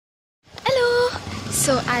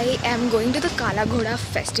So I am going to the Kala Ghoda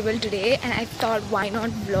festival today, and I thought why not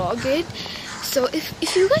vlog it. So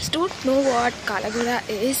if you guys don't know what Kala Ghoda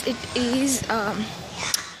is, it is a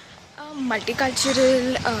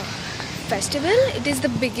multicultural festival. It is the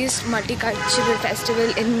biggest multicultural festival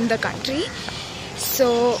in the country.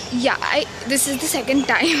 So yeah, this is the second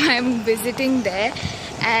time I'm visiting there,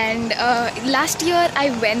 and last year I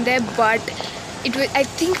went there, but I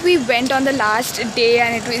think we went on the last day,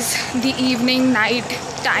 and it was the evening night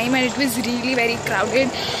time, and it was really very crowded.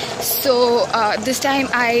 So this time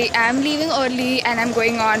I am leaving early and I'm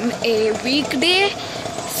going on a weekday,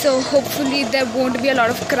 so hopefully there won't be a lot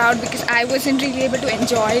of crowd, because I wasn't really able to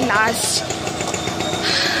enjoy last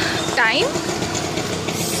time.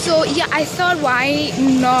 So yeah, I thought why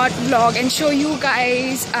not vlog and show you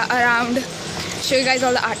guys around, show you guys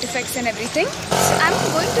all the artifacts and everything. So I'm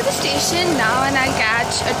going to the station now, and I'll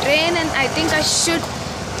catch a train, and I think I should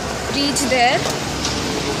reach there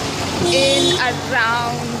in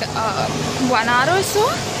around 1 hour or so.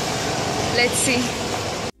 Let's see.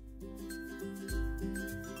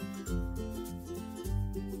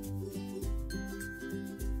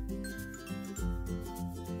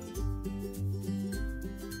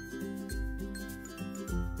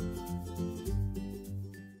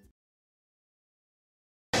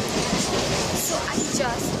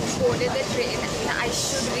 Just boarded the train, and I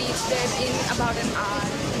should reach there in about an hour.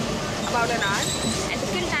 And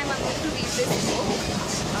till time I'm going to read this book.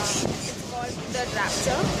 It's called The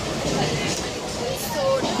Rapture. So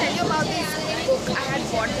to tell you about this book, I had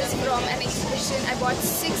bought this from an exhibition. I bought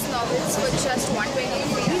 6 novels for just 120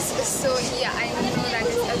 rupees. So yeah, I know that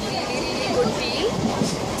is a really good deal.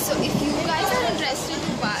 So if you guys are interested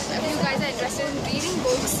in reading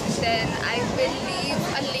books, then I will leave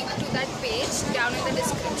a link to that page down in the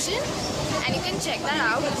description, and you can check that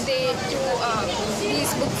out. They do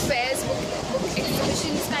these book fairs, book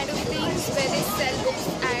exhibitions kind of things, where they sell books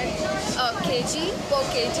at per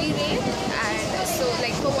kg rate, and so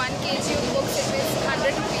like for 1 kg of books it is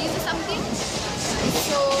 100 rupees or something.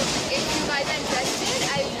 So if you guys are interested,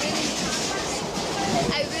 I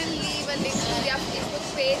will leave a link to their Facebook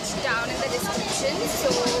page down in the description, so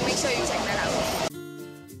make sure you check that out.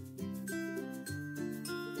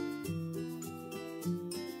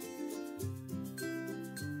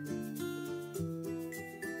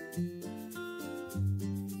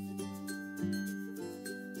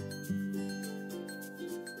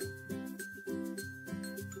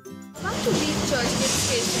 To reach Churchgate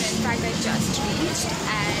station, in fact I just reached,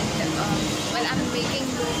 and well, I'm making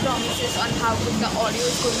no promises on how good the audio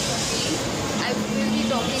is going to be. I will be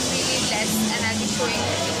talking really less, and I'll be showing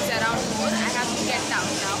things around more. I have to get down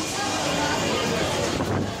now.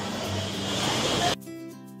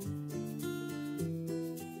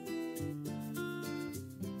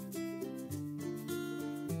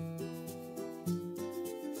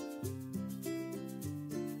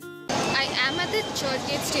 I'm at the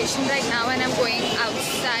Churchgate station right now, and I'm going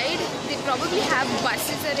outside. They probably have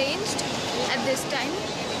buses arranged at this time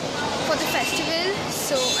for the festival,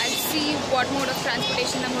 so I'll see what mode of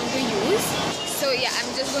transportation I'm going to use. So yeah,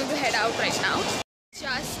 I'm just going to head out right now.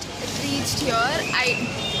 Just reached here.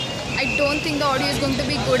 I don't think the audio is going to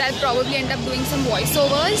be good. I'll probably end up doing some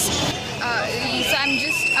voiceovers. So I'm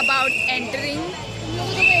just about entering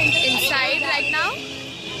inside right now,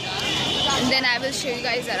 and then I will show you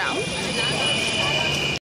guys around.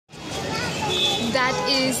 That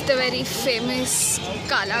is the very famous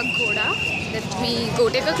Kala Ghoda. Let me go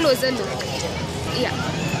take a closer look. Yeah.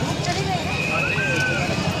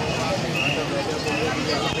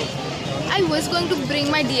 I was going to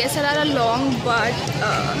bring my DSLR along, but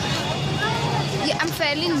yeah, I'm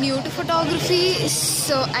fairly new to photography,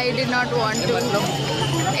 so I did not want to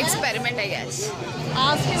experiment, I guess.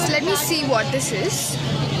 So let me see what this is.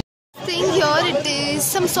 Here it is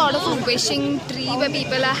some sort of a wishing tree where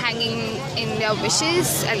people are hanging in their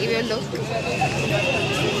wishes. I'll give you a look.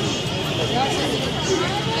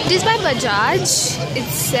 It is by Bajaj. It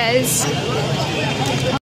says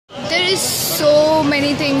there is so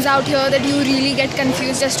many things out here that you really get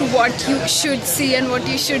confused as to what you should see and what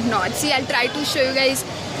you should not see. I'll try to show you guys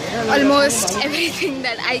almost everything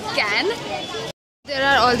that I can. There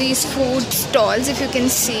are all these food stalls, if you can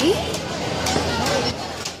see.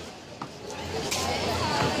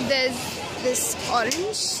 There's this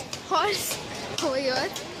orange horse over here.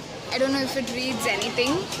 I don't know if it reads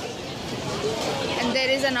anything. And there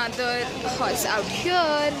is another horse out here.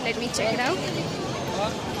 Let me check it out.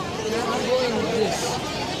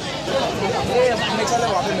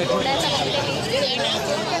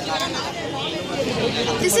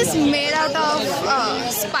 This is made out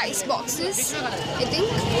of spice boxes, I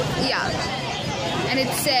think. Yeah. and it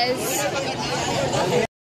says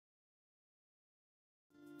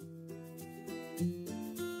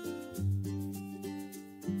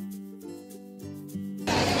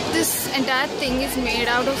this entire thing is made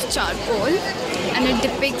out of charcoal, and it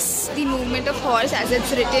depicts the movement of horse as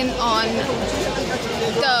it's written on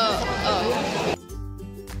the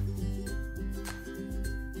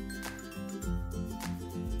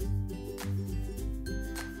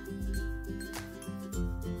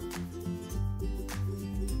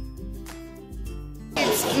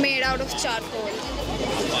it's made out of charcoal.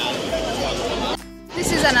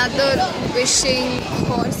 This is another wishing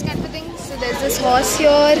horse kind of thing. So there's this horse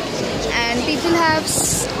here, and people have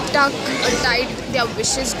stuck or tied their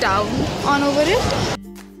wishes down on over it.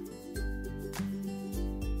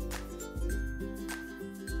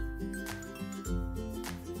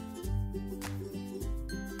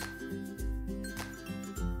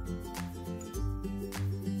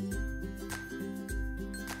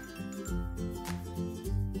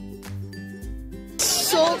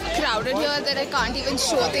 So crowded here that I can't even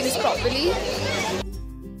show things properly.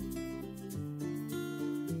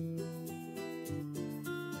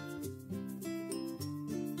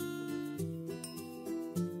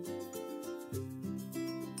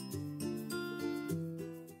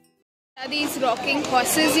 There are these rocking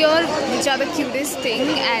horses here, which are the cutest thing,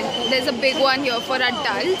 and there's a big one here for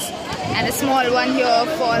adults and a small one here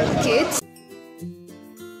for kids.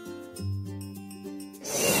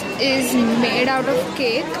 Is made out of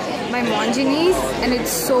cake by Monginis, and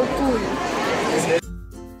it's so cool.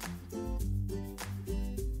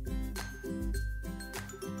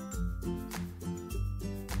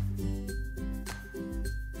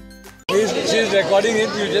 She's recording it.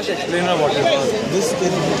 You just explain her what it was. This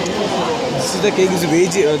is the cake. The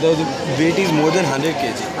weight is more than 100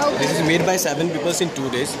 kg. Okay. This is made by 7 people in 2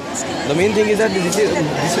 days. The main thing is that this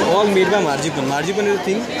is all made by marzipan. Marzipan is a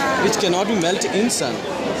thing which cannot be melted in sun.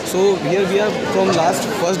 So here we are from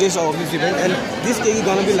first day of this event, and this cake is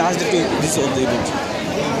gonna be last day to this of the event.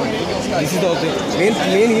 This is the main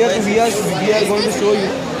here. We are going to show you.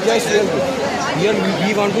 Yes, here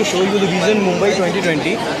we want to show you the Vision Mumbai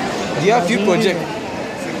 2020. There are few projects.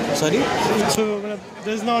 Sorry. So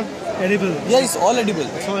this is not edible. Yeah, it's all edible.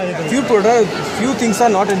 It's all edible. Few things are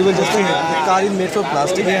not edible. Just the car is made from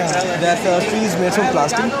plastic. Yeah. That tree is made from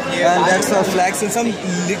plastic, and that's flags and some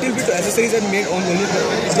little bit accessories are made on only.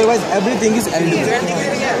 Otherwise, everything is edible.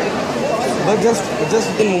 But just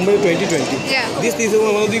in Mumbai 2020. Yeah. This is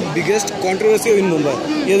one of the biggest controversy in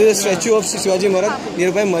Mumbai. Here is a statue of Shivaji Maharaj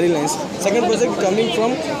nearby Marine Lines. Second project coming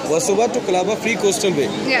from Versova to Kalaba Free Coastal Way.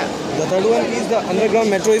 Yeah. The third one is the underground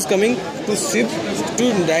metro is coming to ship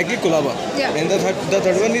to directly Kolaba. Yeah. And the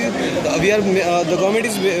third one is the government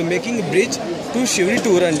is making a bridge to Shivri to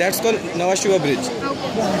Uran. That's called Nawashiva Bridge.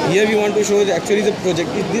 Okay. Here we want to show that actually the project.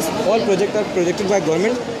 This all projects are projected by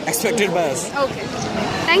government, expected by us. Okay.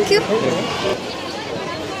 Thank you.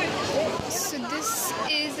 So this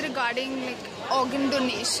is regarding like organ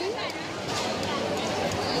donation.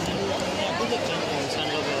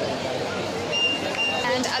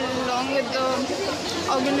 And along with the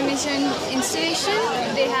organ donation installation,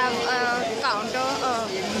 they have a counter,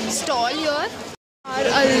 a stall here.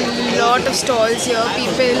 There are a lot of stalls here,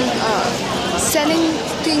 people selling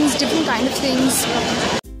things, different kind of things.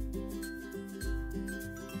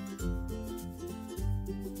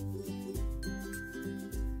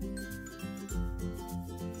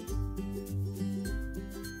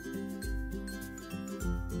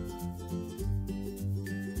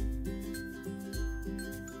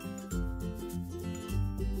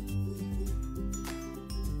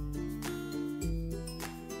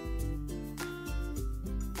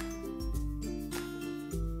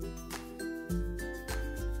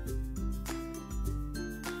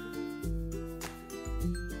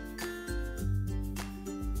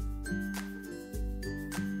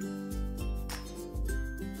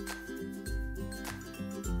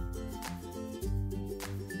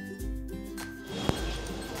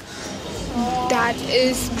 That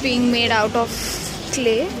is being made out of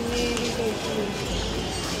clay.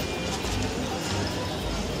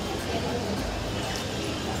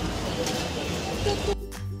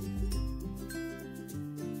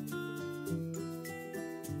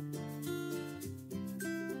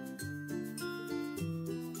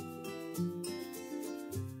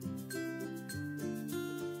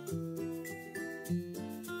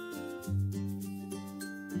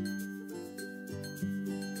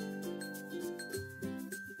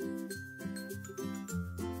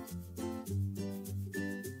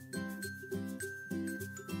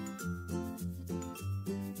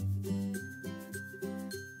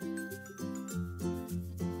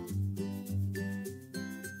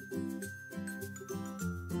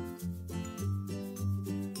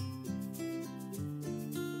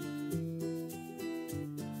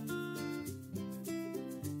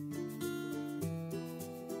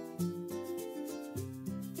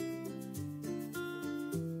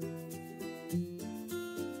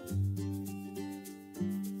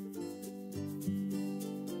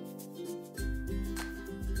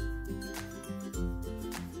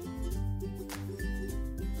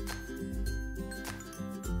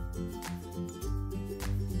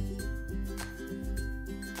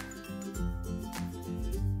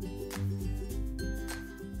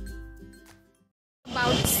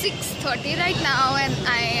 6:30 right now and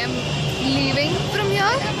I am leaving from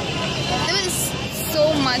here. There is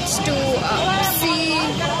so much to see,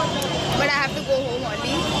 but I have to go home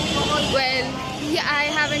early. Well, yeah, I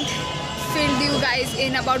haven't filled you guys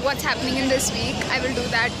in about what's happening in this week. I will do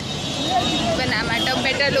that when I'm at a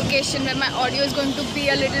better location where my audio is going to be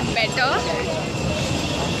a little better.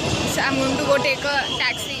 So I'm going to go take a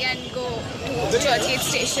taxi and go to Churchgate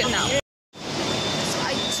station now. So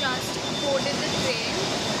I just boarded the train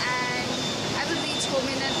and I will reach home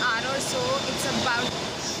in an hour or so. It's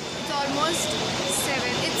almost 7.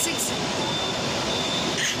 It's 6.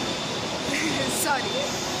 Sorry.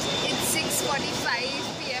 It's 6:45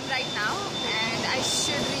 p.m. right now and I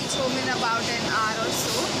should reach home in about an hour or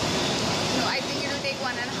so. No, I think it will take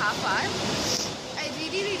 1.5 hours. I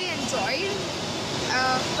really enjoyed,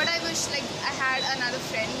 but I wish like I had another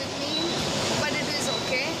friend with me, but it is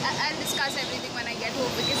okay. I'll discuss everything when I get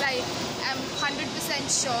home because I am 100%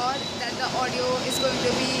 sure that the audio is going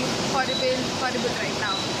to be horrible right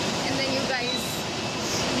now, and then you guys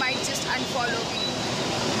might just unfollow me.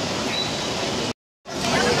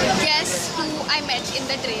 Guess who I met in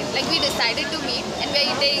the train? Like we decided to meet and we're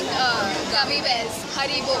eating gummy bears,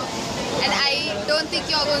 Haribo. And I don't think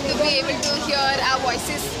you're going to be able to hear our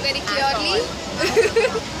voices very clearly.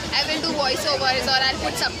 I will do voiceovers or I'll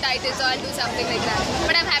put subtitles or I'll do something like that.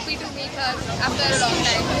 But I'm happy to meet her after a long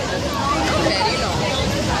time. Very long.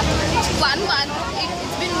 1 month.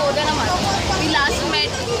 It's been more than a month. We last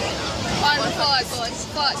met on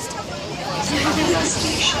first.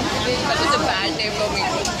 That was a bad day for me.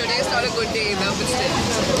 Today is not a good day either, but still.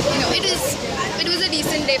 No, it was a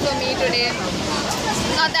decent day for me today.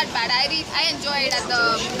 Not that bad. I enjoyed at the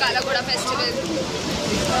Kala Ghoda festival.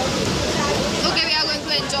 Okay, we are going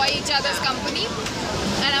to enjoy each other's company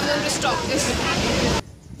and I'm going to stop this.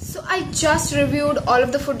 So I just reviewed all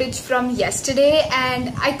of the footage from yesterday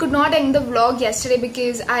and I could not end the vlog yesterday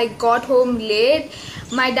because I got home late.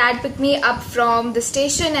 My dad picked me up from the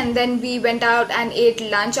station and then we went out and ate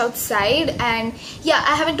lunch outside. And yeah,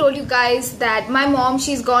 I haven't told you guys that my mom,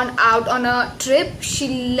 she's gone out on a trip.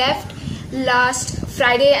 She left last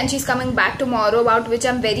Friday and she's coming back tomorrow, about which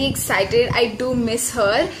I'm very excited. I do miss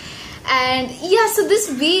her. And yeah, so this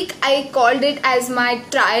week I called it as my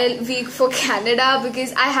trial week for Canada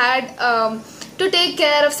because I had to take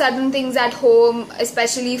care of certain things at home,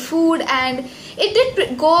 especially food, and it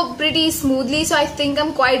did go pretty smoothly, so I think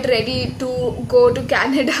I'm quite ready to go to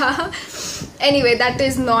Canada. Anyway, that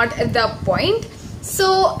is not the point.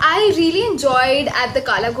 So I really enjoyed at the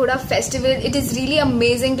Kala Ghoda festival. It is really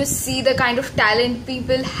amazing to see the kind of talent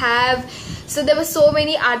people have. So there were so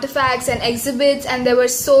many artifacts and exhibits and there were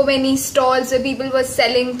so many stalls where people were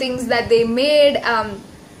selling things that they made.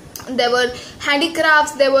 There were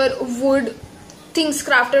handicrafts, there were wood, things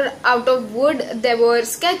crafted out of wood, there were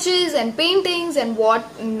sketches and paintings and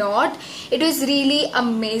what not. It was really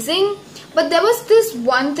amazing. But there was this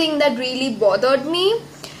one thing that really bothered me.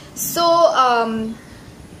 So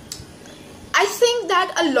I think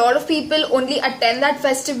that a lot of people only attend that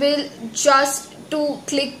festival just to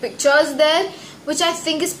click pictures there, which I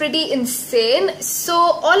think is pretty insane. So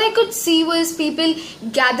all I could see was people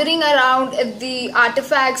gathering around the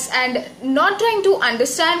artifacts and not trying to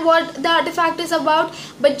understand what the artifact is about,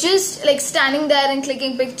 but just like standing there and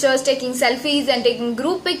clicking pictures, taking selfies and taking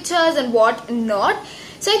group pictures and what not.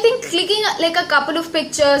 So I think clicking like a couple of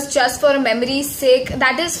pictures just for a memory's sake,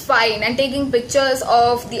 that is fine, and taking pictures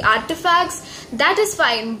of the artifacts, that is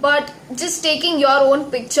fine, but just taking your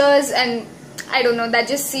own pictures, and I don't know, that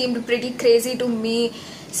just seemed pretty crazy to me.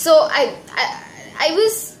 So I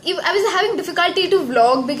was having difficulty to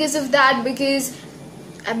vlog because of that, because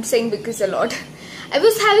I'm saying because a lot. I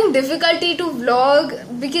was having difficulty to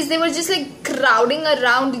vlog because they were just like crowding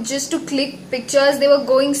around just to click pictures. They were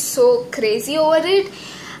going so crazy over it.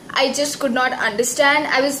 I just could not understand.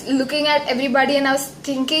 I was looking at everybody and I was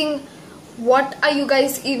thinking, what are you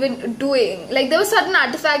guys even doing? Like there were certain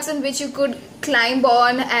artifacts in which you could climb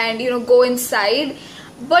on and go inside,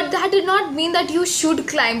 but that did not mean that you should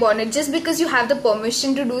climb on it. Just because you have the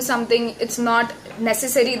permission to do something, it's not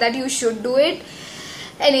necessary that you should do it.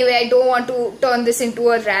 Anyway, I don't want to turn this into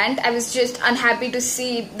a rant. I was just unhappy to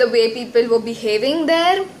see the way people were behaving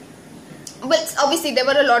there. But obviously there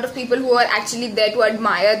were a lot of people who were actually there to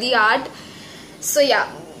admire the art. So yeah,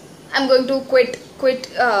 I'm going to quit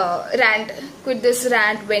this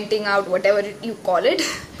rant, venting out, whatever you call it.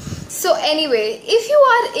 So anyway, if you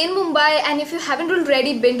are in Mumbai and if you haven't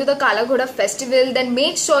already been to the Kala Ghoda festival, then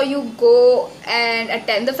make sure you go and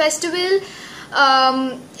attend the festival.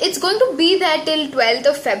 It's going to be there till 12th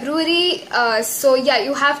of February. So yeah,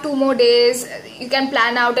 you have 2 more days. You can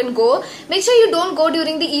plan out and go. Make sure you don't go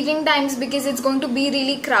during the evening times because it's going to be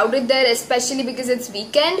really crowded there, especially because it's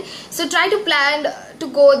weekend. So try to plan to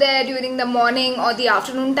go there during the morning or the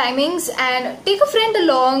afternoon timings, and take a friend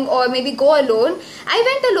along or maybe go alone. I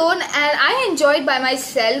went alone and I enjoyed by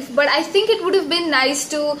myself, but I think it would have been nice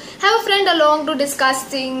to have a friend along to discuss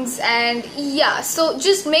things. And yeah, so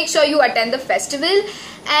just make sure you attend the festival.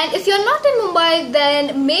 And if you're not in Mumbai,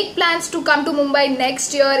 then make plans to come to Mumbai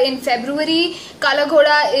next year in February. Kala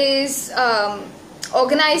Ghoda is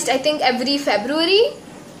organized, I think, every February.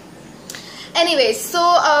 Anyways, so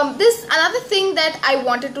this another thing that I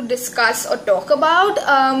wanted to discuss or talk about.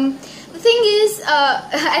 The thing is,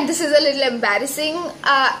 and this is a little embarrassing,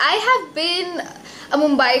 I have been a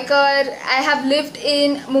Mumbaiker. I have lived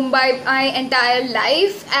in Mumbai my entire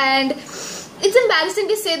life, and it's embarrassing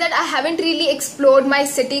to say that I haven't really explored my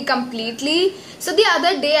city completely. So the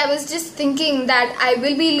other day I was just thinking that I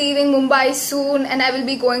will be leaving Mumbai soon and I will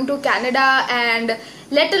be going to Canada, and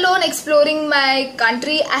let alone exploring my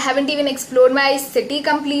country, I haven't even explored my city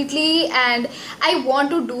completely, and I want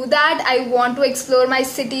to do that. I want to explore my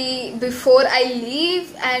city before I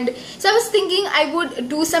leave. And so I was thinking I would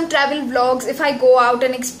do some travel vlogs if I go out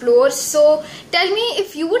and explore. So tell me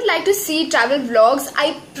if you would like to see travel vlogs.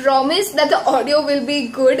 I promise that the audio will be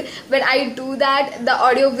good when I do that. The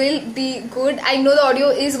audio will be good. I know the audio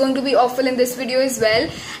is going to be awful in this video as well,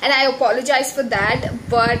 and I apologize for that.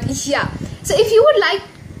 But yeah, so if you would like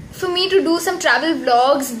for me to do some travel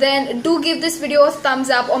vlogs, then do give this video a thumbs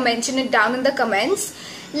up or mention it down in the comments.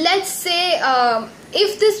 Let's say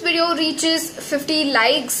if this video reaches 50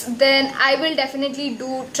 likes, then I will definitely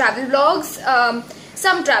do travel vlogs,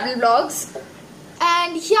 some travel vlogs.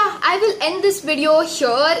 And yeah, I will end this video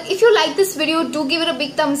here. If you like this video, do give it a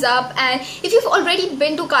big thumbs up. And if you've already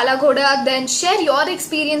been to Kala Ghoda, then share your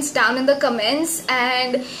experience down in the comments.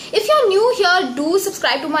 And if you're new here, do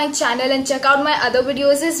subscribe to my channel and check out my other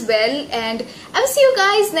videos as well. And I will see you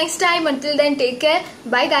guys next time. Until then, take care.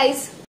 Bye guys.